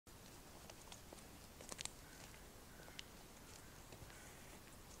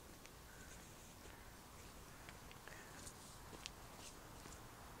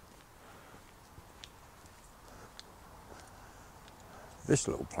This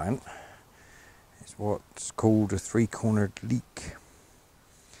little plant is what's called a three-cornered leek.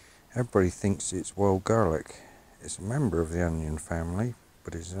 Everybody thinks it's wild garlic. It's a member of the onion family,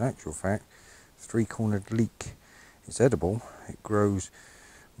 but it's in actual fact three-cornered leek. It's edible. It grows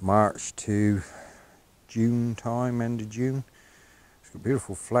March to June time, end of June. It's got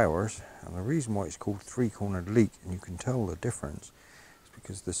beautiful flowers, and the reason why it's called three-cornered leek, and you can tell the difference, is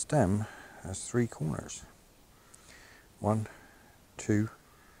because the stem has three corners. 1, 2,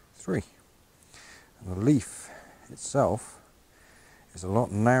 3. And the leaf itself is a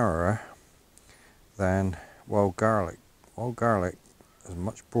lot narrower than wild garlic. Wild garlic has a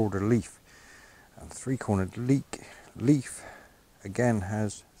much broader leaf, and three-cornered leaf again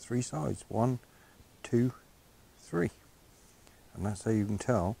has 3 sides. 1, 2, 3. And that's how you can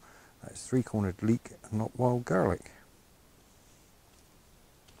tell that it's three-cornered leek and not wild garlic.